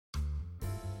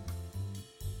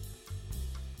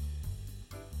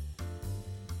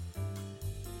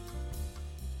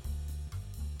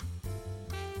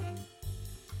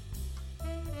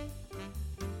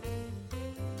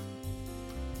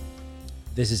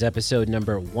This is episode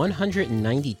number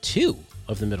 192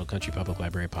 of the Middle Country Public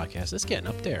Library podcast. It's getting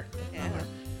up there. Yeah.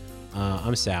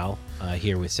 I'm Sal,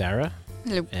 here with Sarah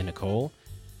Hello. and Nicole.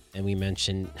 And we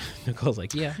mentioned, Nicole's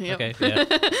like, yeah, Yep. okay.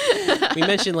 Yeah. We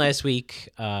mentioned last week,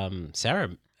 Sarah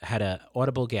had an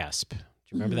audible gasp. Do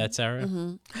you remember that, Sarah?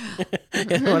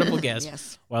 Mm-hmm. An audible gasp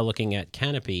Yes. while looking at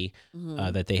Canopy,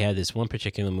 that they had this one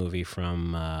particular movie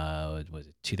from, was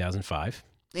it 2005?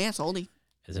 Yeah, it's oldie.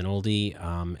 As an oldie,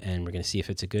 and we're going to see if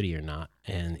it's a goodie or not.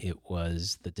 And it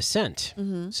was The Descent.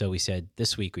 Mm-hmm. So we said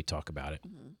this week we'd talk about it.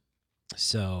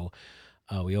 So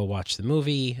we all watched the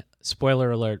movie.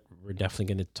 Spoiler alert, we're definitely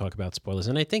going to talk about spoilers.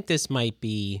 And I think this might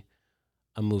be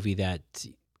a movie that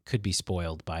could be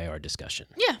spoiled by our discussion.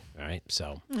 Yeah. All right.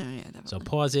 So Oh, yeah, definitely. so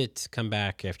pause it, come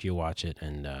back after you watch it,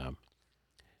 and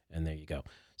there you go.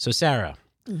 So Sarah,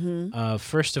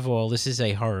 first of all, this is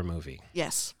a horror movie,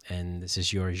 Yes. and this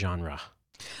is your genre.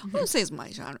 I wouldn't say it's my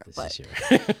genre, This but is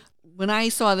your when I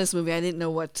saw this movie, I didn't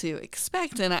know what to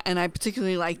expect, and I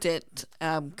particularly liked it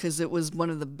because it was one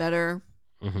of the better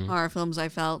horror films I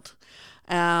felt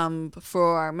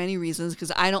for many reasons.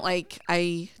 Because I don't like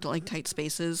tight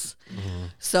spaces,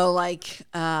 so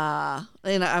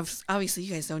and obviously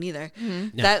you guys don't either.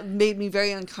 That made me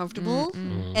very uncomfortable.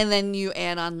 And then you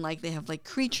add on they have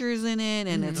creatures in it,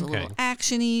 and it's a little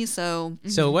actiony. So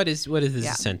So what is this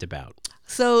Yeah. Descent about?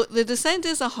 So The Descent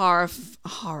is a horror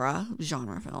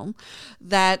genre film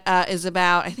that is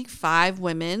about, I think, 5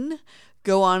 women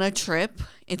go on a trip.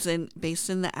 It's based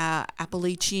in the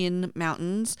Appalachian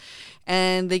Mountains,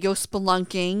 and they go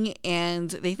spelunking, and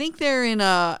they think they're in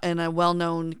a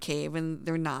well-known cave, and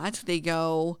they're not. They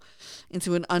go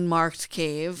into an unmarked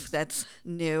cave that's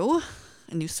new.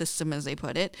 A new system, as they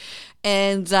put it,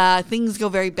 and things go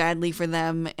very badly for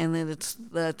them, and then it's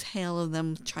the tale of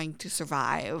them trying to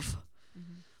survive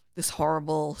this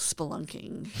horrible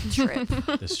spelunking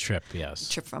trip. This trip, yes.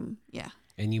 Trip from, yeah.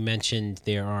 And you mentioned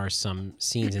there are some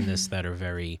scenes in this that are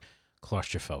very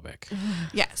claustrophobic.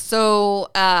 Yeah, so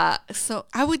I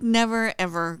would never,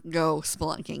 ever go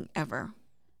spelunking, ever.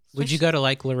 Would you go to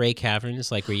Luray Caverns,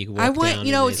 where you walk I went,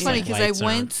 down? it's and funny it's, because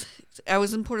lights on? I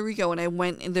was in Puerto Rico, and I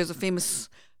went, and there's a famous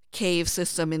cave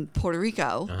system in Puerto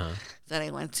Rico that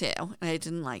I went to, and I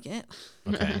didn't like it.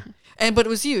 Okay. But it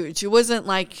was huge. It wasn't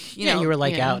you know. You were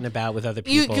out and about with other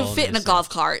You people. could fit in a and golf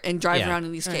cart and drive Yeah. around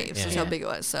in these Right. caves. Yeah, That's yeah. how big it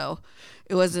was. So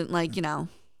it wasn't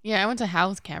Yeah, I went to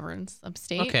House Caverns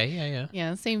upstate. Okay, yeah.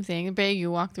 Yeah, same thing. Big,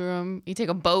 you walk through them. You take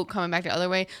a boat coming back the other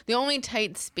way. The only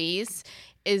tight space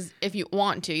is if you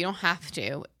want to. You don't have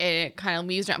to. It kind of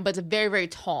leaves around, but it's very, very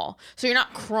tall. So you're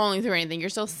not crawling through anything. You're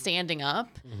still standing up,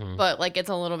 but it's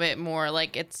a little bit more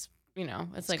it's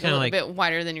it's a kinda little bit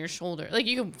wider than your shoulder.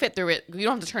 You can fit through it. You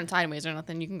don't have to turn sideways or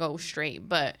nothing. You can go straight,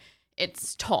 but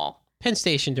it's tall. Penn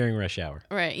Station during rush hour.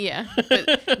 Right, yeah.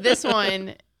 But this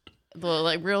one,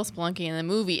 the real spelunky in the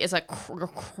movie is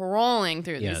crawling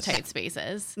through Yes. these tight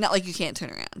spaces. not like you can't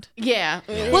turn around. Yeah.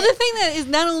 Well, the thing that is,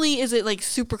 not only is it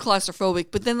super claustrophobic,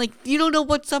 but then you don't know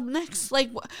what's up next.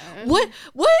 What?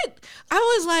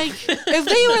 I was like, if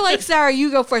they were like, Sarah,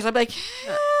 you go first, I'd be like,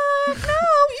 no,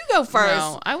 you go first.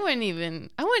 No, I wouldn't even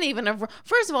have.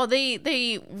 First of all,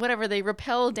 they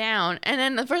rappel down, and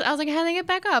then I was like, how do they get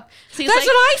back up? See, That's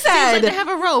what I said. They have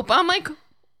a rope. I'm like,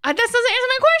 that doesn't answer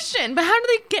my question. But how do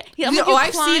they get? Yeah, I'm like,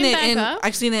 I've climb seen it back in. up?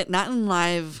 I've seen it not in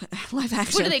live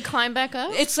action. What do they climb back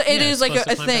up? It is it's like supposed a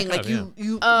to climb thing. back up,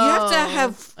 You have to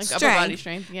have upper strength, body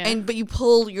strength. Yeah, but you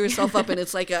pull yourself up, and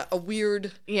it's like a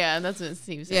weird. yeah, that's what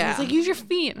Steve said. Yeah. He's like, use your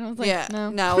feet. And I was like, Yeah,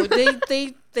 no.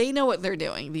 They know what they're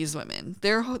doing. These women,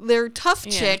 they're tough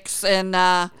Yeah. chicks, and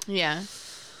Yeah.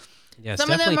 Yes, Some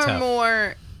of them definitely are tough.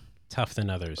 more Tough than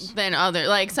others. than other.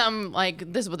 Some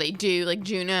this is what they do, like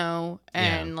Juno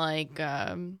and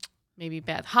maybe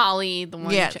Beth Holly, the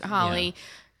one Holly.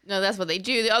 No, that's what they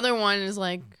do. The other one is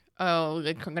I'm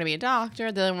gonna be a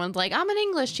doctor. The other one's I'm an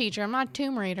English teacher. I'm not a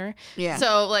Tomb Raider. Yeah.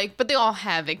 So but they all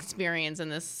have experience in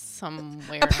this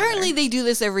somewhere. apparently they do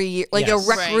this every year, Yes. a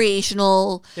Right.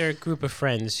 recreational. They're a group of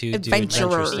friends who do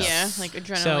Adventurers. adventure yeah, stuff.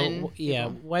 adrenaline. So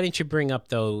why didn't you bring up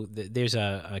though? There's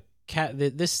a cat.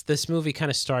 This movie kind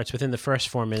of starts within the first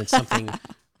 4 minutes. Something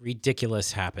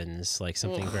ridiculous happens,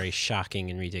 something very shocking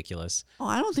and ridiculous. Oh,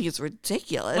 I don't think it's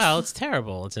ridiculous. Well, it's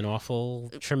terrible. It's an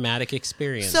awful, traumatic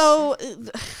experience. So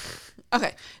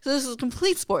Okay, so this is a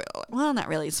complete spoiler. Well, not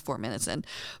really. It's 4 minutes in,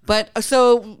 but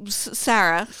so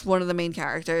Sarah, one of the main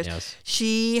characters, Yes.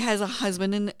 she has a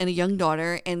husband and a young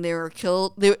daughter, and they were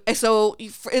killed. So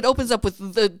it opens up with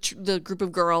the group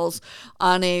of girls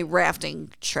on a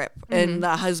rafting trip, and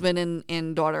the husband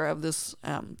and daughter of this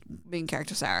main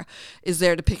character, Sarah, is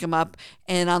there to pick them up.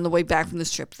 And on the way back from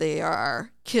this trip, they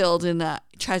are killed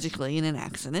tragically in an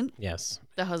accident. Yes.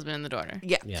 The husband and the daughter.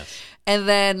 Yeah. Yes. And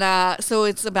then, so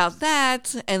it's about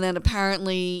that. And then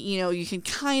apparently, you can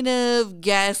kind of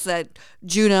guess that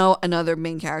Juno, another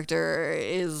main character,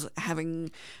 is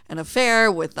having an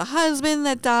affair with the husband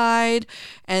that died.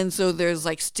 And so there's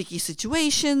like sticky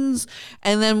situations.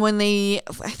 And then when I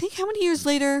think how many years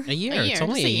later? A year. It's Just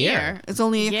only a year. It's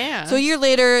only, Yeah. So a year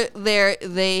later,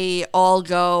 they all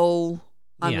go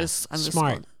on Yeah. this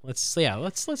Smart. one. Let's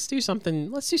do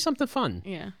something. Let's do something fun.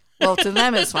 Yeah. Well, to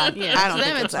them it's fun. Yeah, I don't to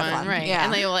think them it's that fun. right? Yeah.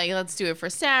 And they were like, let's do it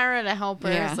for Sarah to help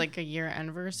her. Yeah. It's like a year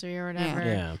anniversary or whatever.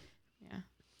 Yeah.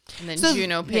 And then So,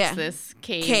 Juno picks yeah. this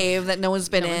Cave that no one's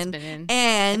been no one's in. been in.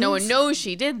 And No one knows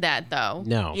she did that though.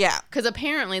 No. Yeah. Because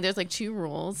apparently there's like 2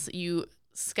 rules. You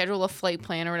schedule a flight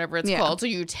plan or whatever it's Yeah. called. So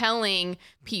you're telling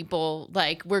people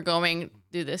like we're going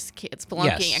do this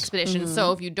spelunking Yes. expedition. Mm-hmm.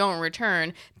 So if you don't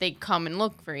return, they come and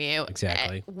look for you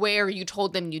Exactly. at where you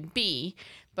told them you'd be.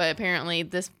 But apparently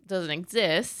this doesn't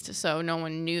exist, so no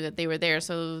one knew that they were there.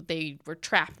 So they were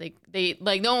trapped. They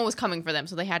like no one was coming for them,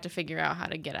 so they had to figure out how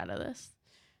to get out of this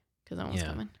because no one was Yeah.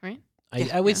 coming, right?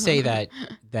 I would say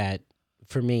that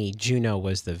for me, Juno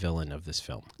was the villain of this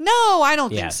film. No, I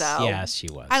don't Yes. think so. Yes, she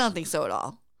was. I don't think so at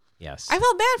all. Yes. I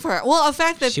felt bad for her. Well, the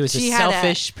fact that she was a had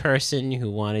selfish person who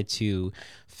wanted to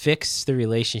fix the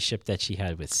relationship that she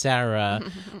had with Sarah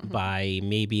by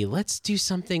maybe let's do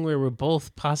something where we're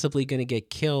both possibly going to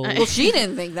get killed. Well, she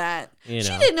didn't think that. You She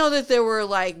know. didn't know that there were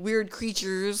like weird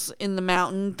creatures in the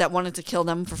mountain that wanted to kill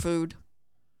them for food.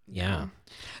 Yeah.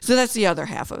 So that's the other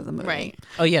half of the movie. Right.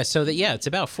 Oh yeah. So it's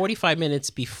about 45 minutes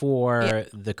before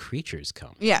the creatures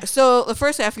come. Yeah. So the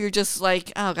first half, you're just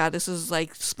like, oh God, this is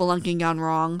like spelunking gone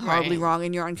wrong, horribly Right. wrong,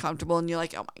 and you're uncomfortable, and you're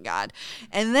like, oh my God.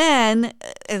 And then,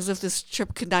 as if this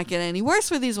trip could not get any worse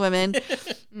for these women,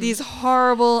 these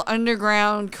horrible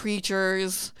underground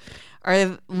creatures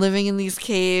are living in these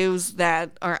caves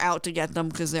that are out to get them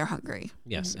because they're hungry.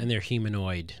 Yes, and they're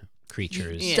humanoid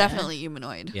creatures. Yeah. Definitely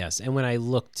humanoid. Yes, and when I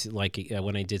looked,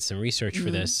 when I did some research Mm-hmm.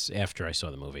 for this after I saw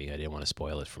the movie, I didn't want to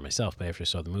spoil it for myself, but after I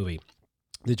saw the movie,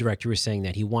 the director was saying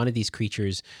that he wanted these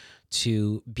creatures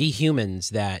to be humans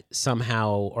that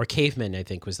somehow, or cavemen, I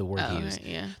think was the word he used, Right,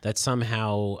 yeah. that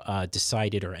somehow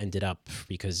decided or ended up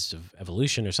because of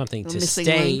evolution or something The to missing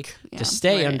stay link. Yeah. to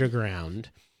stay Right. underground.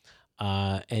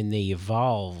 And they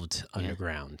evolved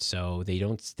underground, so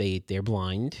they're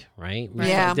blind, right?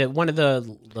 Yeah. One of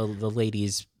the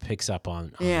ladies picks up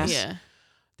on Yeah. this. Yeah.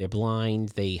 They're blind.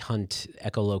 They hunt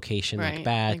echolocation Right, like like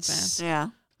bats. bats. Yeah.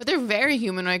 But they're very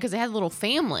humanoid because they had a little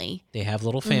family. They have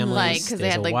little families. Like, because they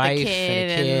There's had a like wife the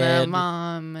kid and a kid. the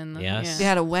mom and the, Yes. They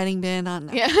had a wedding band on.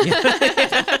 No, yeah.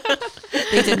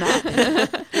 they did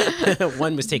not.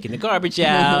 One was taking the garbage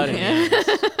out. And Yeah.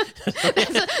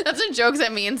 That's the jokes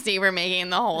that me and Steve were making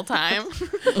the whole time.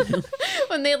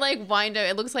 When they like wind up,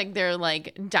 it looks like their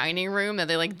like dining room that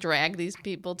they like drag these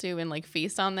people to and like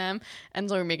feast on them. And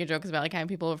so we're making jokes about like having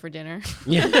people over for dinner.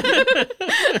 Yeah.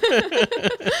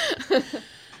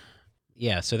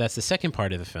 Yeah, so that's the second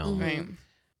part of the film. Right.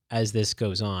 As this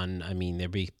goes on, I mean, they're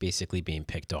basically being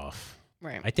picked off.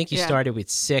 Right. I think you Yeah. started with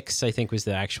 6, I think was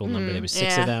the actual number. There was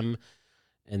 6 Yeah. of them.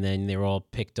 And then they were all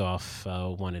picked off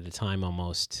one at a time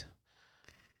almost.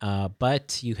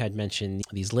 But you had mentioned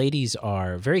these ladies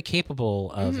are very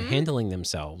capable of handling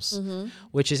themselves,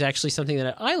 which is actually something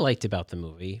that I liked about the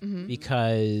movie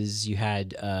because you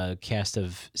had a cast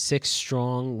of 6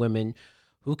 strong women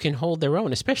who can hold their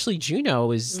own. Especially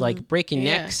Juno is like breaking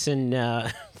Yeah. necks and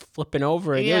flipping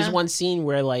over. And There's Yeah. one scene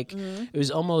where like it was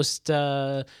almost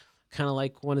kind of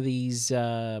like one of these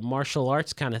martial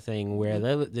arts kind of thing where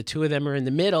the two of them are in the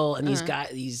middle and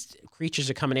these creatures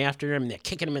are coming after them and they're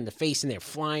kicking them in the face and they're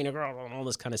flying and all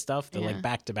this kind of stuff. They're like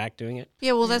back to back doing it.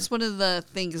 Yeah, well, that's one of the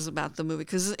things about the movie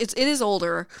because it is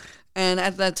older, and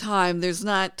at that time, there's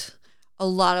not a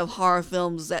lot of horror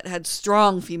films that had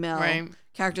strong female Right.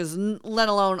 characters, let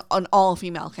alone an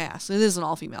all-female cast. It is an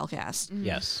all-female cast,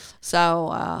 Yes.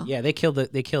 so Yeah, they killed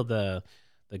the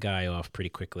guy off pretty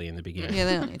quickly in the beginning. yeah,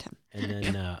 they don't need him. And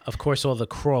then, of course, all the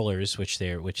crawlers, which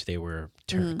they were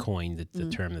coined, the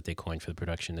term that they coined for the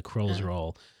production. The crawlers are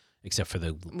all, except for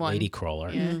the One. lady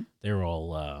crawler, Yeah. they're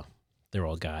all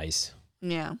guys.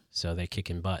 Yeah. So they're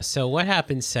kicking butt. So what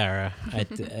happens, Sarah,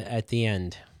 at the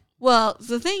end? Well,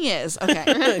 the thing is,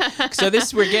 okay. So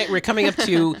we're coming up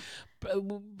to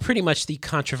pretty much the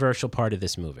controversial part of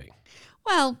this movie.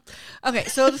 Well, okay.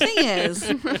 So the thing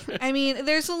is, I mean,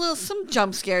 there's some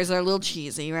jump scares that are a little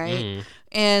cheesy, right? Mm-hmm.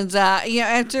 And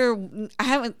after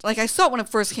I saw it when it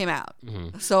first came out.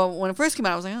 Mm-hmm. So when it first came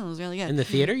out, I was like, oh, it was really good. In the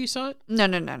theater, you saw it? No,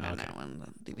 on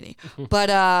the DVD. But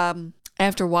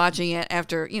after watching it,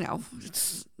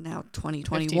 it's now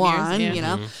 2021, 15 years, you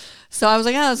know. So I was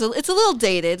like, oh, it's a little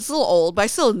dated, it's a little old, but I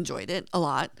still enjoyed it a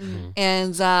lot.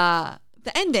 And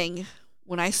the ending,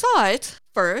 when I saw it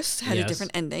first, had a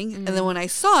different ending, and then when I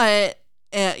saw it,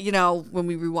 when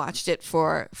we rewatched it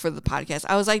for the podcast,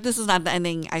 I was like, this is not the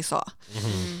ending I saw.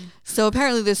 So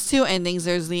apparently there's two endings.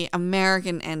 There's the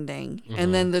American ending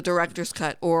and then the director's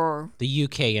cut, or the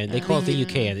UK end. They call it the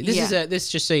UK ending. This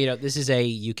just so you know, this is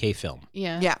a UK film.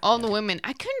 Yeah. All the women.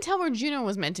 I couldn't tell where Juno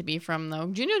was meant to be from, though.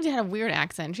 Juno had a weird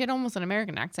accent. She had almost an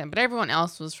American accent, but everyone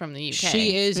else was from the UK.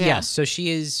 She is, Yeah. yes. So she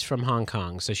is from Hong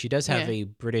Kong. So she does have a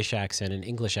British accent, an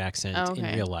English accent in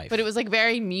real life. But it was like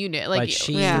very muted, like But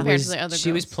she compared to the other was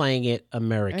girls. playing it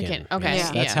American. Okay.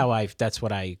 Yes. Yeah. That's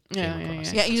what I came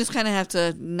across. you just kind of have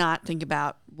to not think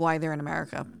about why they're in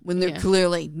America when they're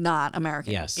clearly not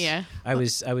American. Yes. Yeah. I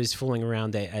was fooling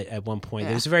around at one point.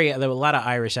 There were a lot of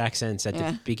Irish accents at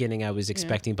the beginning. I was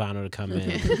expecting Bono to come in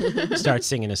and start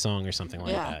singing a song or something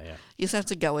like that. Yeah. You just have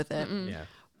to go with it. Yeah.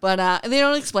 But they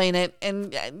don't explain it,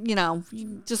 and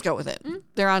you just go with it.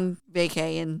 They're on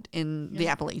vacay in the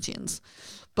Appalachians.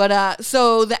 But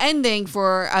so the ending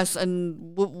for us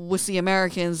and with the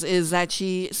Americans is that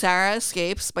Sarah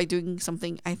escapes by doing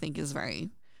something I think is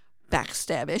very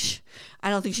backstabbish. I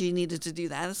don't think she needed to do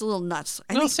that. It's a little nuts.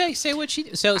 Say what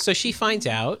she. So she finds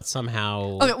out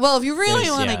somehow. Okay, well, if you really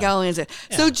want to go into it,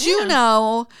 so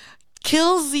Juno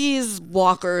kills these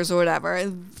walkers or whatever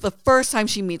the first time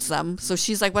she meets them. So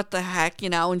she's like, what the heck,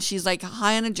 and she's like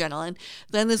high on adrenaline.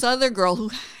 Then this other girl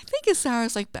who I think is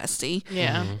Sarah's like bestie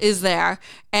is there.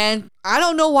 And I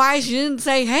don't know why she didn't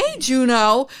say, hey,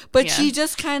 Juno, but she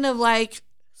just kind of like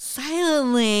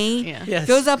silently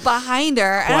goes up behind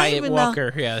her. Quiet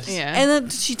walker, yes. Yeah. And then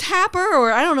she tap her,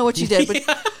 or I don't know what she did, but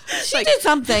she did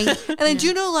something. And then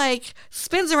Juno like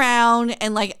spins around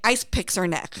and like ice picks her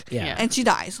neck. Yeah. And she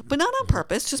dies, but not on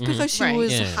purpose, just because she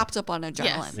was hopped up on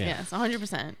adrenaline. Yes,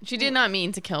 100%. She did not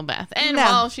mean to kill Beth. And No.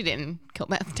 well, she didn't kill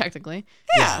Beth technically.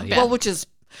 Yeah. Yeah. Well, which is,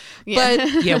 Yeah.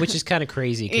 but Yeah, which is kind of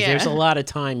crazy because there's a lot of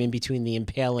time in between the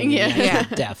impaling and the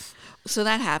actual death. so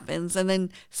that happens. And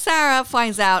then Sarah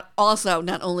finds out also,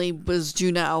 not only was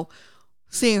Juno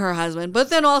seeing her husband, but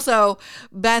then also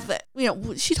Beth,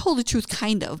 she told the truth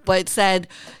kind of, but said,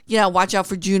 watch out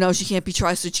for Juno. She can't be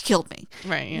trusted. She killed me.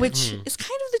 Right. Yeah. Which is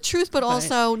kind of the truth, but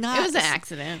also not. It was an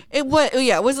accident. It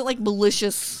wasn't like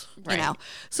malicious, Right.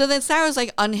 So then Sarah's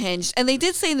like unhinged. And they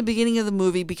did say in the beginning of the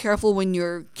movie, be careful when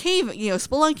you're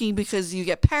spelunking because you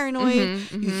get paranoid.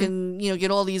 You can, get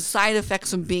all these side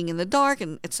effects from being in the dark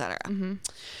and etc.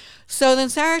 So then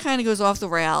Sarah kind of goes off the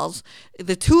rails.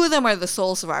 The two of them are the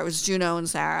sole survivors, Juno and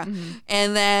Sarah.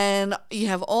 And then you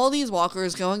have all these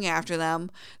walkers going after them.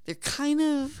 They're kind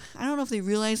of, I don't know if they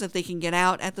realize that they can get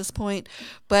out at this point,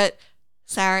 but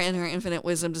Sarah, in her infinite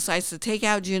wisdom, decides to take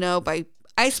out Juno by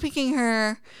ice picking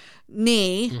her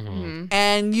knee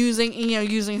and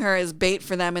using her as bait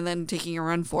for them and then taking a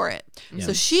run for it.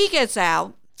 So she gets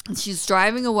out and she's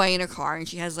driving away in her car and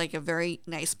she has like a very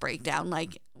nice breakdown,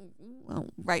 like, well,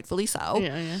 rightfully so.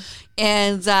 Yeah.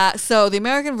 And so the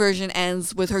American version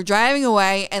ends with her driving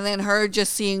away and then her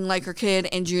just seeing like her kid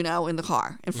and Juno in the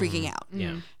car and freaking out.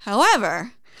 Yeah.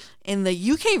 However, in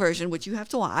the UK version, which you have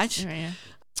to watch,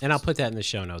 And I'll put that in the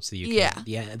show notes. The UK.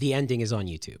 The ending is on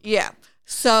YouTube. yeah.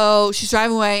 So she's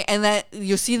driving away, and then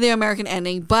you'll see the American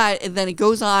ending, but then it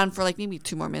goes on for like maybe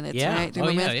 2 more minutes, Yeah. right? 3 Oh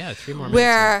more yeah, minutes. yeah. 3 more minutes.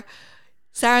 Where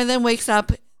Sarah then wakes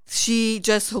up. She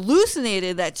just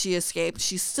hallucinated that she escaped.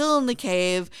 She's still in the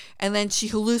cave, and then she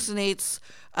hallucinates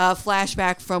a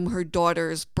flashback from her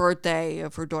daughter's birthday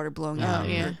of her daughter blowing out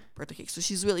her birthday cake. So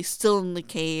she's really still in the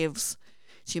caves.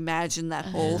 She imagined that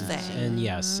whole thing. And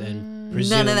yes, and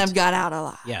None of them got out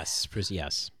alive. Yes,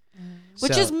 yes.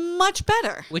 Which is much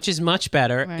better. Which is much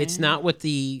better. Right. It's not what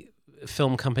the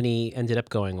film company ended up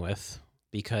going with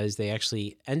because they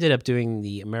actually ended up doing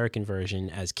the American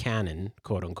version as canon,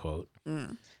 quote unquote.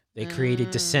 They created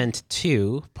Descent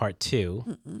 2, Part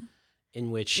 2,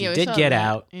 in which she we did saw get that.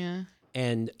 out. Yeah.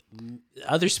 And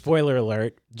other spoiler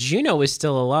alert, Juno is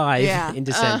still alive in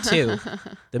Descent 2.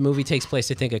 The movie takes place,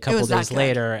 I think, a couple was not days good.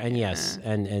 later. And yes,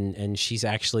 and she's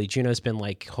actually, Juno's been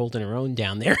like holding her own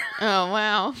down there. Oh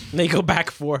wow. They go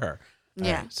back for her.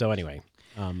 Yeah. So anyway.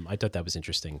 I thought that was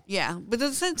interesting. Yeah, but the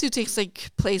Descent 2 takes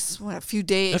like place a few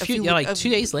days, Like 2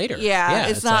 days later. Yeah,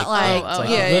 it's not like it's like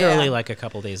yeah, literally yeah. like a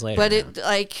couple days later. But it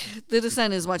like the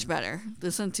Descent is much better. The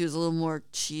Descent 2 is a little more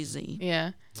cheesy.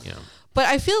 Yeah. yeah. But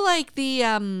I feel like the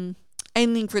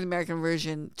ending for the American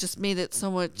version just made it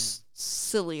so much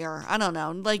sillier. I don't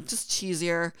know, like just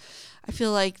cheesier. I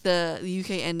feel like the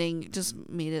UK ending just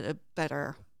made it a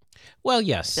better. Well,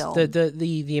 yes. Film.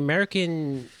 The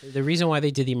American, the reason why they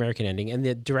did the American ending, and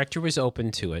the director was open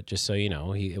to it, just so you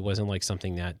know, it wasn't like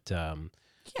something that that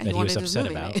he was wanted his upset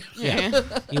movie about. made.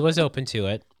 Yeah, he was open to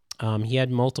it. He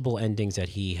had multiple endings that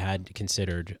he had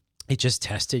considered. It just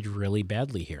tested really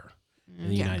badly here in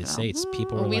the Yeah, United no. States.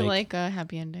 People Well, were we like, like a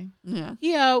happy ending. Yeah.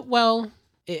 yeah, well,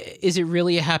 is it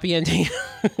really a happy ending?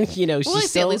 You know, Well, I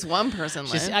she's see at still. least one person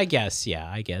She's, live. I guess, yeah,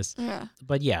 I guess. Yeah.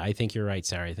 But yeah, I think you're right,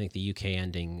 Sarah. I think the UK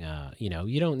ending, you know,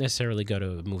 you don't necessarily go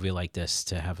to a movie like this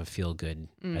to have a feel good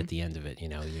at the end of it. You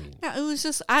know, Yeah, it was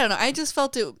just, I don't know. I just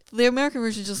felt the American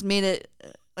version just made it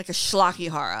like a schlocky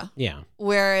horror. yeah,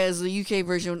 Whereas the UK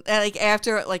version, like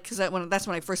after, like, because that's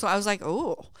when I first saw it, I was like,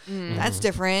 oh, that's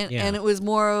different. Yeah. And it was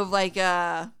more of like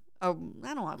I don't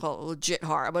want to call it legit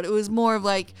horror, but it was more of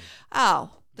like,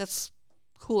 oh, that's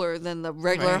cooler than the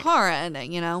regular Right. horror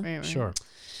ending, you know? Right. sure.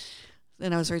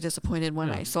 And I was very disappointed when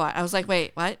I saw it. I was like,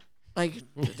 wait, what? Like,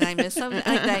 did I miss something?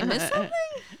 Like, did I miss something?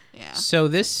 Yeah. So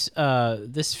this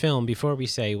film, before we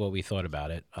say what we thought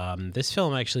about it, this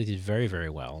film actually did very, very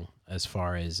well as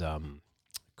far as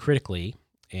critically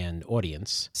and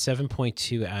audience.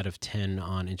 7.2 out of 10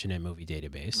 on Internet Movie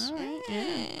Database. All right.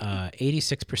 Yeah.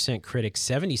 86% critics,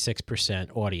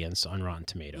 76% audience on Rotten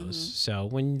Tomatoes. So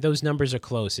when those numbers are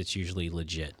close, it's usually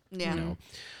legit. Yeah. You know?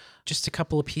 Just a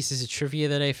couple of pieces of trivia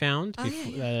that I found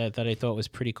that I thought was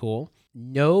pretty cool.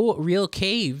 No real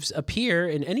caves appear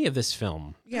in any of this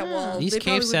film. Yeah, well, These they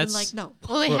cave probably would've been sets- like, no.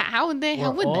 Well, how would they?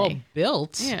 How Were would all they?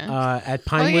 built Yeah. at Well, they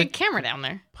Pinewood get a camera down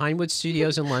there. Pinewood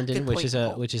Studios in London, Good which point, is a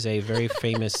Nicole.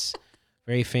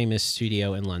 very famous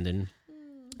studio in London,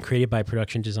 created by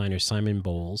production designer Simon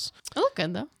Bowles. Oh,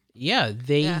 good though. Yeah,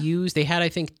 they Yeah. had I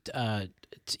think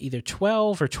either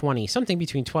 12 or 20, something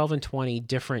between 12 and 20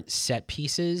 different set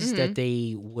pieces that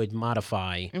they would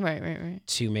modify Right.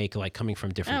 to make like coming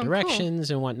from different Oh, cool.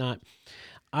 directions and whatnot.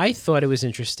 I thought it was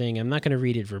interesting. I'm not going to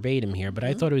read it verbatim here, but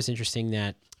I thought it was interesting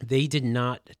that they did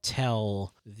not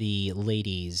tell the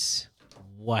ladies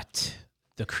what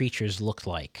the creatures looked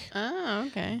like. Oh,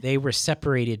 okay. They were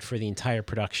separated for the entire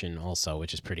production also,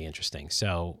 which is pretty interesting.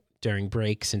 So during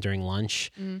breaks and during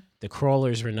lunch, the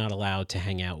crawlers were not allowed to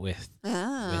hang out with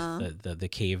the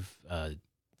cave, the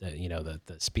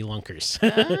spelunkers.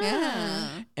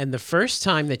 Yeah. And the first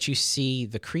time that you see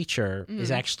the creature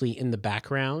is actually in the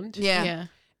background. Yeah. Yeah.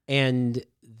 And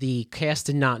the cast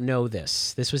did not know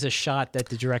this. This was a shot that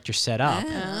the director set up.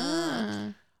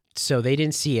 Ah. So they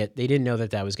didn't see it. They didn't know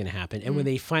that was going to happen. And when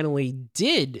they finally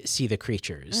did see the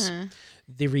creatures,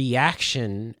 the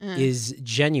reaction is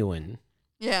genuine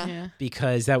Yeah. Yeah.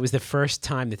 because that was the first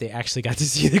time that they actually got to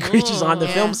see the creatures on the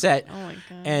Yeah. film set. Oh my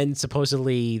god. And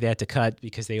supposedly they had to cut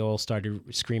because they all started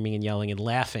screaming and yelling and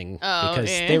laughing Oh, because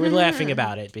yeah. they were laughing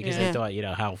about it because Yeah. they thought, you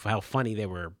know, how funny they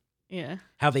were, Yeah.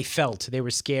 how they felt. They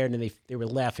were scared and they were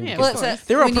laughing Yeah, because of Well, course. it's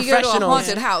They were when you go to a professionals.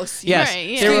 haunted house. yes, Right,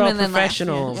 yeah. they were all Scream and then laugh.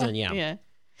 professionals and yeah. Yeah.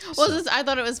 Well, I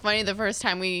thought it was funny the first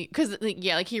time because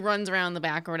like he runs around the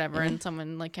back or whatever, and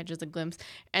someone like catches a glimpse,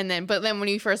 but then when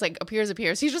he first like appears,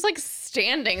 he's just like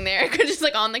standing there, just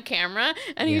like on the camera,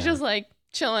 and he's Yeah. just like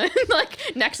chilling like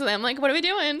next to them, like, what are we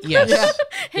doing? Yes.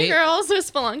 Hey They- girls, we're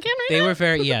spelunking right They now.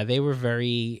 were they were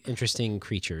very interesting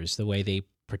creatures, the way they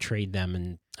portrayed them.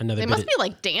 And another They bit must of- be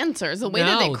like dancers. The way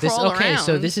that they this crawl okay. around.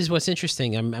 So this is what's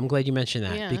interesting. I'm glad you mentioned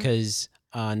that Yeah. because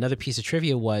another piece of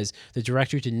trivia was the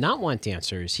director did not want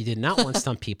dancers. He did not want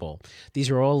stunt people. These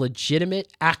were all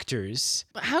legitimate actors.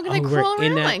 How can they who were crawl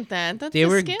in around that- like that? That's They a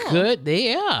were skill. good.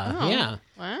 Yeah. Oh.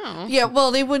 Wow. Yeah,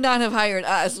 well, they would not have hired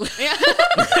us. Yeah.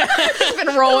 Just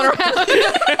been rolling around. I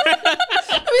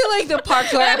mean, like the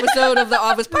parkour episode of The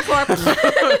Office. Parkour.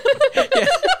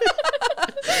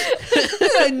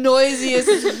 The noisiest.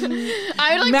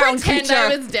 I would like Mountain pretend I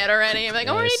creature. was dead already. I'm like,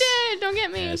 I'm already Yes. dead. Don't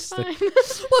get me. Yes, It's the-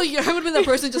 fine. Well, yeah, I would have been the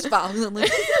person just following them.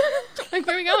 Like, Like,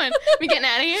 where are we going? We getting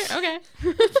out of here? Okay.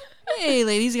 hey,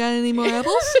 ladies, got any more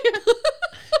apples?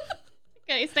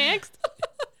 Got any snacks?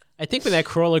 I think when that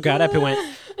crawler got up, it went.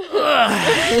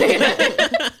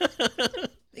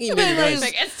 He made a Like, noise.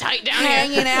 Like, it's tight down here.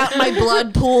 Hanging out in my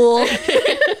blood pool.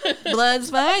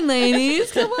 Blood's fine,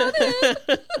 ladies. Come on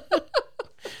in.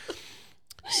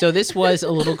 So this was a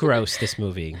little gross. This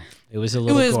movie. It was a It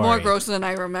little was more gory. gross than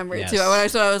I remember Yes. too. When I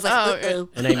saw it, I was like, Oh, uh-oh.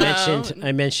 And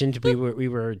I mentioned we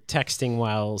were texting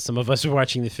while some of us were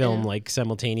watching the film, like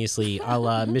simultaneously, a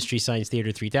la Mystery Science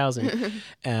Theater 3000.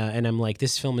 And I'm like,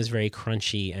 this film is very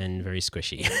crunchy and very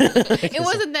squishy. It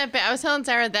wasn't that bad. I was telling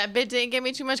Sarah that bit didn't get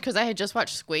me too much because I had just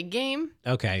watched Squid Game,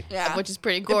 Okay. Yeah. which is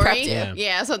pretty prepped gory. you. Yeah.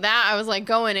 Yeah, so that I was like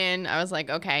going in, I was like,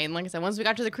 okay. And like I said, once we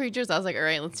got to the creatures, I was like, all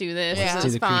right, let's do this. Yeah. This Do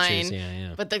is the fine. creatures,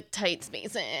 yeah. But the tight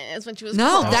spaces when she was No,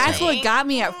 crawling. that's what got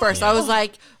me at first. I was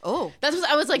like, oh. That's what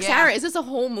I was like, Yeah. Sarah, is this a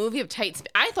whole movie of tight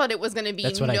space? I thought it was going to be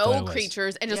That's what I thought it no was.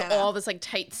 creatures and just Yeah. all this like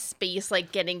tight space,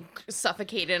 like getting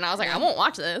suffocated. And I was like, I won't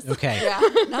watch this. Okay. Yeah.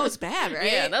 That was bad,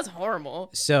 right? Yeah, that's horrible.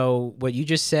 So what you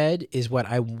just said is what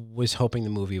I was hoping the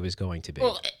movie was going to be.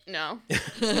 Well, no.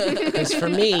 Because for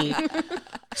me,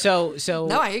 so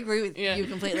No, I agree with Yeah. you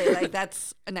completely. Like,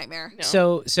 that's a nightmare.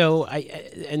 No. So I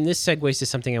and this segues to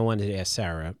something I wanted to ask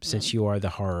Sarah, since you are the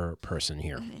horror person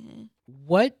here.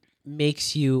 What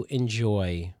makes you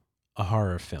enjoy a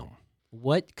horror film?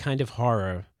 What kind of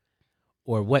horror,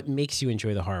 or what makes you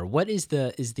enjoy the horror? What is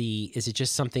it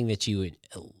just something that you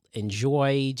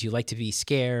enjoy? Do you like to be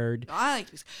scared? I like.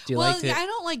 Do you well, like the- I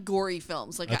don't like gory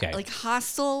films. Like, Okay. like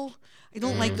Hostel. I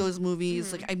don't like those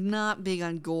movies. Like, I'm not big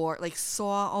on gore. Like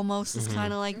Saw almost is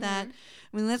kind of like that.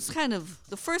 I mean, that's kind of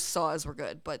the first Saws were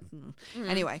good, but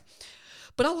anyway.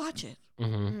 But I'll watch it.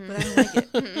 Mm-hmm. But I don't like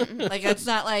it. Like, it's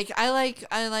not like I like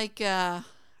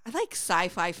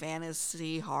sci-fi,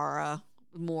 fantasy, horror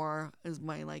more is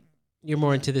my like. You're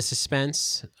more into the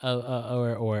suspense,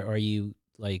 or are you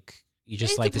like you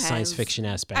just It like the science depends. fiction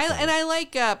aspect? of it? I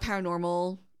like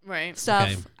paranormal Right.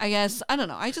 stuff. Okay. I guess I don't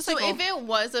know. I just So like if it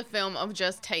was a film of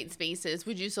just tight spaces,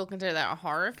 would you still consider that a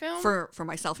horror film? for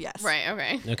myself, yes. Right,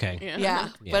 okay. Okay. Yeah. Yeah.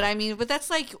 Yeah. But I mean, but that's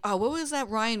like, what was that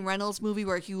Ryan Reynolds movie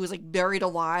where he was like buried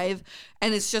alive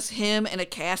and it's just him in a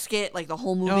casket, like the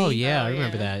whole movie? Oh yeah, I Oh,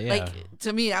 remember yeah. that. Yeah. Like,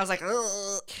 to me, I was like,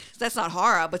 ugh. That's not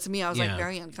horror, but to me, I was Yeah. like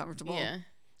very uncomfortable. Yeah.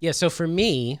 Yeah, so for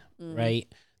me, Mm.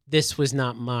 right, this was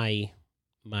not my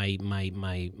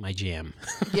jam.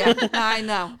 Yeah, I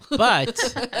know. But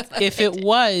if it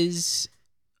was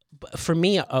for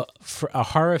me for a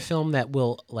horror film that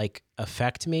will like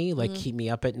affect me, like keep me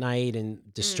up at night and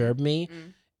disturb me,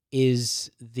 is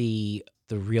the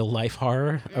real life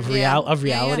horror of Yeah.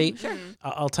 reality. Yeah, sure.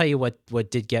 I'll tell you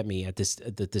what did get me at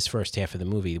this first half of the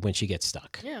movie when she gets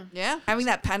stuck. Yeah. Yeah. Having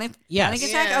that panic Yes.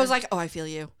 attack, Yeah. I was like, oh, I feel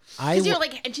you. Because you're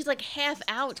like, and she's like half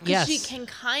out because she Yes. can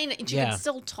kind of, and she Yeah. can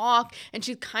still talk, and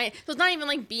she kind of, so it's not even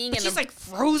like being But in she's a, like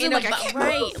frozen, in like a, I can't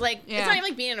right, move. like Yeah. it's not even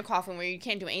like being in a coffin where you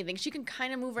can't do anything. She can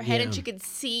kind of move her head, and Yeah. she can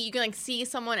see, you can like see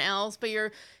someone else, but you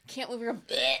can't move your.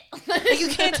 Like, you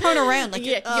can't turn around. Like,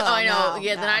 yeah, oh, I know. no,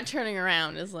 Yeah, no. the not turning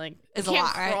around is like It's you a can't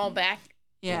lot, right? crawl back.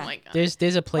 Yeah. Oh my God.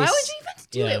 there's a place. Why would you even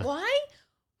do Yeah. it? Why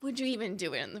would you even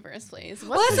do it in the first place?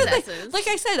 What Well, that's the possesses? thing. Like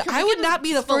I said, Can I we would get a not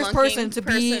be the first person spelunking to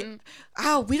be. person?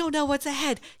 Oh, we don't know what's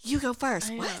ahead. You go first.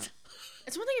 I know. What?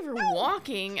 It's one thing if you're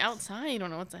walking outside, you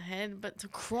don't know what's ahead, but to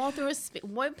crawl through a space,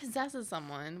 what possesses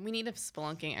someone? We need a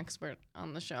spelunking expert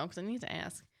on the show because I need to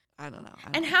ask. I don't know.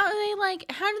 And how do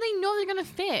they know they're gonna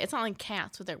fit? It's not like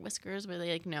cats with their whiskers where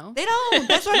they like know. They don't.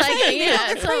 That's what I'm Like, saying. They don't.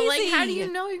 yeah, They're so like, how do crazy.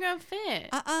 you know you're gonna fit?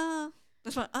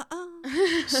 That's what.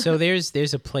 So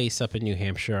there's a place up in New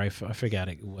Hampshire. I forgot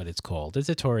what it's called. It's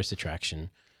a tourist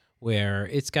attraction where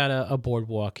it's got a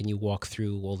boardwalk and you walk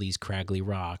through all these craggly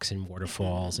rocks and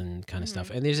waterfalls and kind of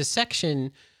stuff. And there's a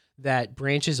section that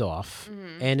branches off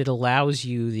and it allows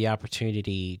you the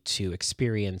opportunity to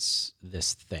experience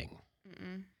this thing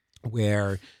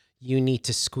where you need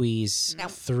to squeeze No.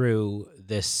 through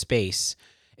this space.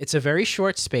 It's a very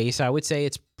short space. I would say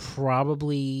it's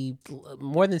probably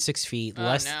more than 6 feet. Oh,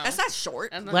 less no. That's not short.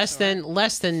 That's not less short.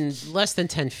 than less than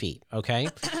 10 feet. Okay.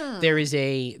 there is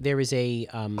a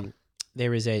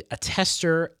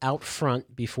tester out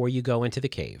front before you go into the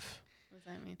cave. What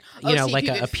does that mean? You know, so like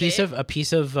you a could piece fit? of a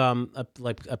piece of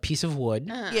wood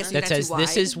Uh-huh. Yeah, so that not says too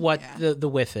this wide. is what Yeah. the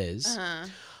width is. Uh-huh.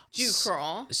 Do you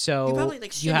crawl? So You probably,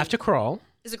 like, you have shimmy. to crawl.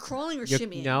 Is it crawling or You're,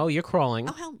 shimmying? no, you're crawling.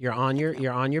 Oh, hell You're on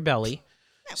your belly.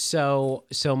 So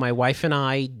my wife and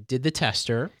I did the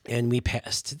tester and we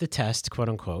passed the test, quote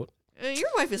unquote. Your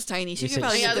wife is tiny. She You could said-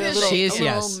 probably Yeah, get through a she little, she is, a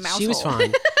little yes. mouse She was hole.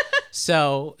 fine.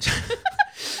 So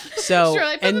Sure,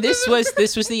 like, and this was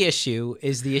the issue.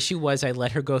 The issue was I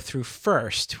let her go through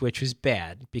first, which was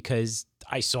bad because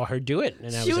I saw her do it,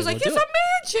 and I She was like, able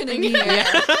 "It's to a mansion in here."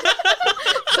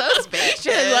 So spacious. do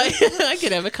it. Like, I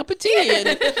could have a cup of tea, and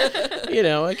I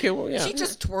could. Well, yeah. She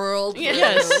just twirled. Yeah.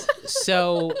 Yes.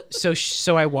 So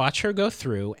I watch her go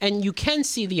through, and you can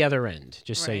see the other end.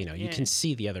 Just so you Right, know, you yeah. can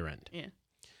see the other end. Yeah.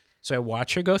 So I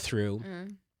watch her go through,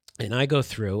 And I go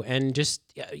through and just,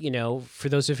 for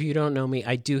those of you who don't know me,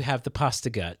 I do have the pasta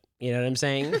gut. You know what I'm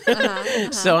saying?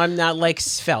 So I'm not like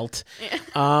svelte.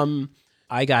 Yeah.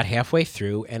 I got halfway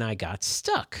through and I got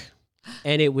stuck.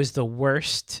 And it was the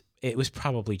worst. It was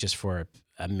probably just for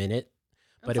a minute.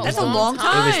 But That's a long It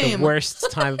was time. the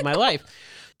worst time of my life.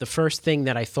 The first thing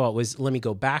that I thought was, let me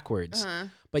go backwards.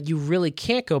 But you really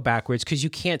can't go backwards because you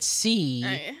can't see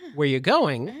where you're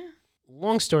going.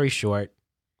 Long story short,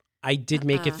 I did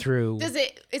make it through. Is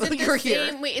it You're the here.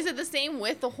 same? Wait, is it the same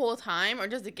width the whole time, or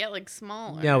does it get like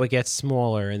smaller? No, it gets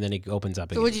smaller and then it opens up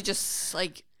So again. would you just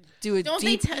like do a Don't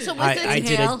deep? they? So was it? I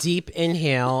did a Inhale. deep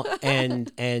inhale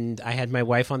and I had my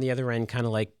wife on the other end kind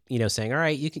of like, saying, all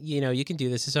right, you can do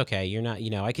this. It's okay. You're not,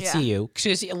 I could Yeah. see you.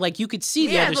 'Cause, like you could see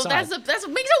the Yeah, other so side. that's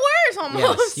what makes it worse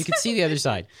almost. Yes, you could see the other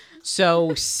side.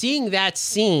 So seeing that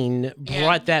scene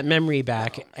brought that memory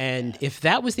back. And if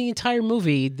that was the entire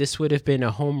movie, this would have been a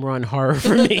home run horror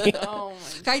for me. Oh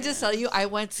my. Can I just tell you, I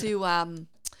went to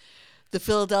the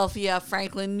Philadelphia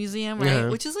Franklin Museum, right?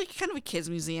 Which is like kind of a kids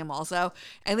museum also.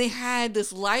 And they had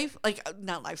this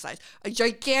not life size, a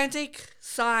gigantic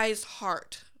sized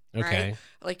heart. Okay. Right?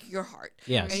 Like your heart.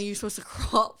 Yes. And you're supposed to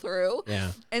crawl through.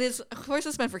 Yeah. And of course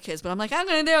it's meant for kids, but I'm like, I'm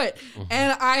going to do it.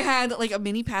 And I had like a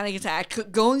mini panic attack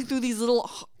going through these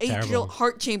little Terrible.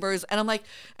 heart chambers. And I'm like,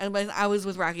 and I was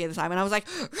with Rocky at the time, and I was like,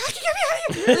 Rocky, get me out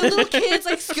of here. The little kids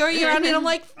like scurrying around me, and I'm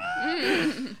like,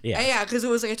 yeah, because it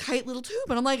was like a tight little tube.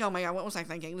 And I'm like, oh my God, what was I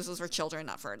thinking? This is for children,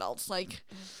 not for adults. Like,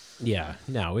 Yeah.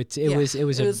 No, it Yeah, was it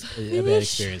was- a bad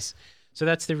experience. So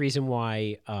that's the reason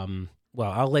why. Well,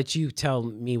 I'll let you tell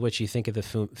me what you think of the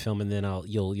film, and then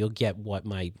you'll get what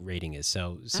my rating is.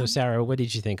 So Sarah, what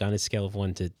did you think on a scale of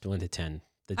 1 to 10?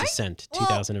 The Descent,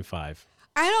 2005.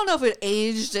 I don't know if it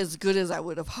aged as good as I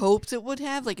would have hoped it would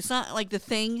have. Like, it's not like The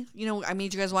Thing. I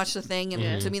made you guys watch The Thing,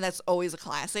 and to me, that's always a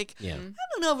classic. Yeah. I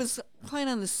don't know if it's quite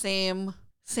on the same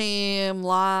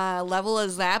level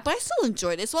as that, but I still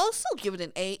enjoyed it. So I'll still give it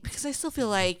an 8 because I still feel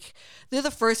like they're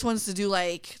the first ones to do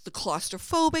like the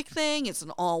claustrophobic thing. It's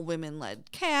an all women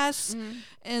led cast,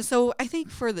 and so I think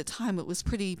for the time it was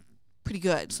pretty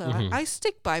good. So I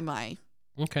stick by my.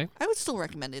 Okay. I would still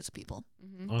recommend it to people.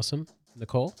 Awesome.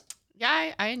 Nicole?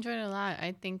 Yeah, I enjoyed it a lot.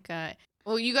 I think.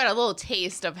 Well, you got a little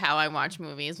taste of how I watch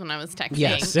movies when I was texting.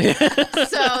 Yes.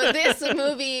 So this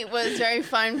movie was very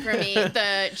fun for me.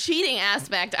 The cheating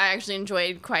aspect I actually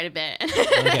enjoyed quite a bit.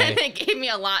 And it gave me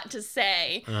a lot to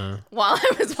say while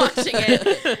I was watching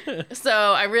it. So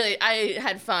I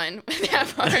had fun with that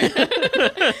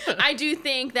part. I do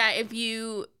think that if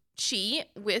you cheat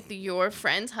with your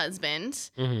friend's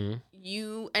husband,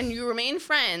 you remain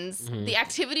friends, the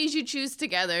activities you choose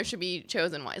together should be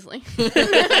chosen wisely. And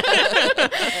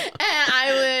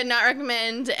I would not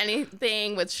recommend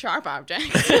anything with sharp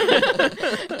objects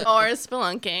or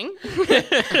spelunking.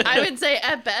 I would say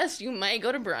at best you might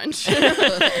go to brunch.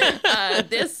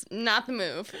 This not the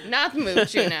move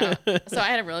Juno. So I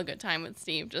had a really good time with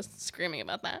Steve just screaming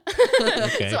about that.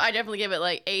 Okay. So I definitely give it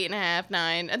like 8.5,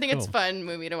 9. I think it's a fun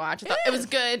movie to watch. I thought it was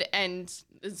good and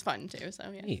it's fun too. So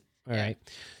yeah. Neat. All right.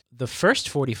 The first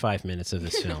 45 minutes of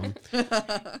this film,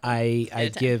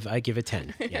 I give a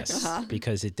 10. Yes,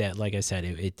 because like I said,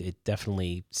 it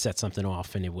definitely set something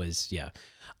off, and it was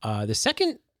the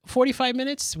second 45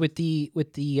 minutes with the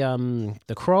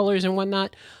crawlers and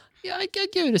whatnot, I'd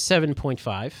give it a 7.5,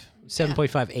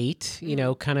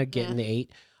 7.58. Kind of getting the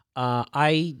 8.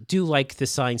 I do like the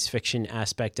science fiction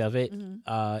aspect of it.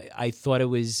 I thought I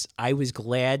was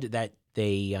glad that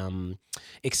they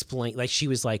explained, like she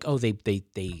was like, oh, they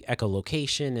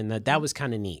echolocation, and that was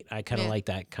kind of neat. I kind of like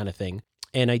that kind of thing.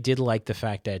 And I did like the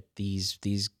fact that these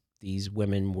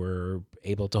women were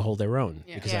able to hold their own,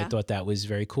 because I thought that was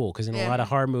very cool, because in a lot of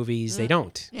horror movies they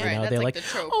don't. Right, that's they're like the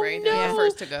trope, right? They're the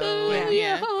first to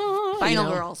go.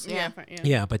 Final girls.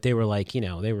 Yeah, but they were like,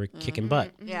 they were kicking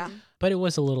butt. Yeah. But it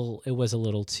was a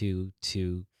little too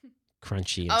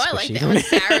crunchy and I like squishy. that when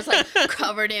Sarah's like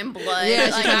covered in blood. Yeah,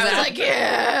 she like, comes I was out. like,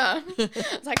 yeah.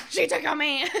 It's like, she took a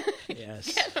man.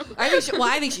 Yes.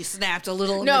 I think she snapped a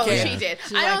little. No, in the cave. she did.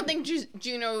 She I like- don't think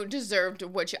Juno deserved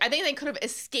what she. I think they could have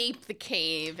escaped the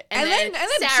cave, And then then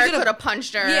she Sarah could've- could have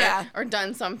punched her, Yeah. or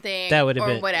done something, That would have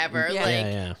or been whatever. Yeah. Like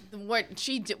Yeah. what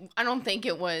she did. I don't think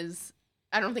it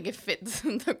fits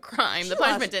the crime. The She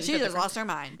punishment didn't. She fit the just crime. lost her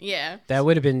mind. Yeah. That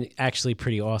would have been actually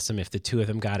pretty awesome if the two of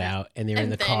them got out and they were in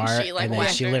And the then car, she, like, and then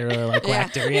whacked she her. literally like Yeah.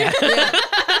 whacked her. Yeah.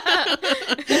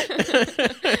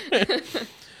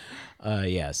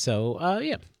 Yeah. So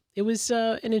yeah, it was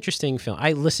an interesting film.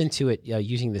 I listened to it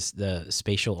using the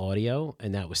spatial audio,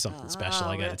 and that was something special.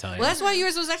 I got to tell you. Well, that's why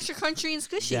yours was extra crunchy and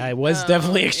squishy. Yeah, it was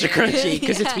definitely extra crunchy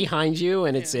because it's Yeah. behind you,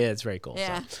 and it's very cool.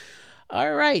 Yeah. So.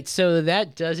 All right, so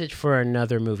that does it for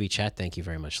another movie chat. Thank you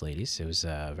very much, ladies. It was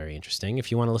very interesting.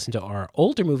 If you want to listen to our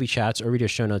older movie chats or read our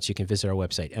show notes, you can visit our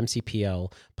website,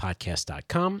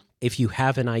 mcplpodcast.com. If you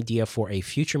have an idea for a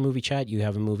future movie chat, you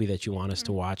have a movie that you want us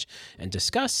to watch and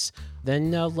discuss,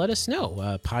 then let us know.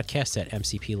 Podcast at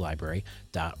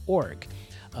mcplibrary.org.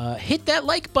 Hit that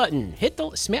like button.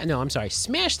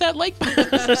 Smash that like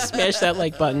button. Smash that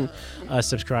like button.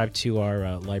 Subscribe to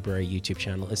our library YouTube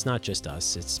channel. It's not just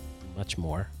us. It's much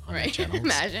more on that channel.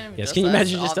 Imagine. Yes, just can you us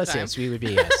imagine all just the us? time. Yes, we would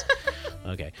be. Yes.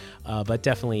 Okay, but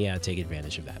definitely take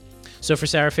advantage of that. So for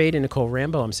Sarah Fade and Nicole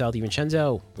Rambo, I'm Sal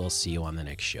DiVincenzo. We'll see you on the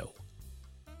next show.